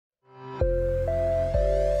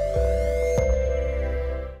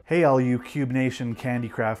Hey all you Cube Nation candy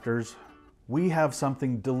crafters, we have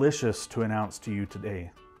something delicious to announce to you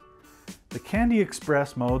today. The Candy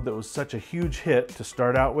Express mode that was such a huge hit to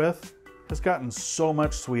start out with has gotten so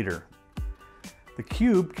much sweeter. The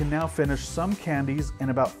Cube can now finish some candies in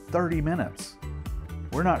about 30 minutes.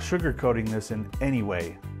 We're not sugarcoating this in any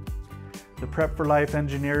way. The Prep4Life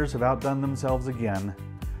engineers have outdone themselves again.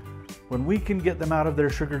 When we can get them out of their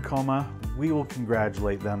sugar coma, we will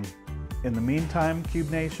congratulate them. In the meantime,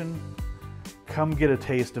 Cube Nation, come get a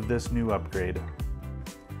taste of this new upgrade.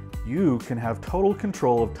 You can have total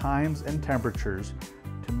control of times and temperatures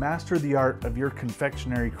to master the art of your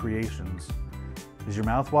confectionery creations. Is your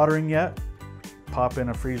mouth watering yet? Pop in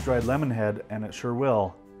a freeze-dried lemon head and it sure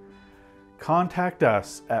will. Contact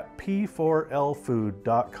us at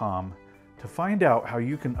p4lfood.com to find out how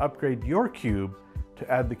you can upgrade your cube to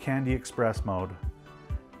add the Candy Express mode.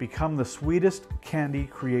 Become the sweetest candy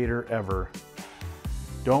creator ever.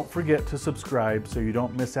 Don't forget to subscribe so you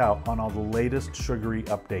don't miss out on all the latest sugary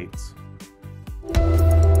updates.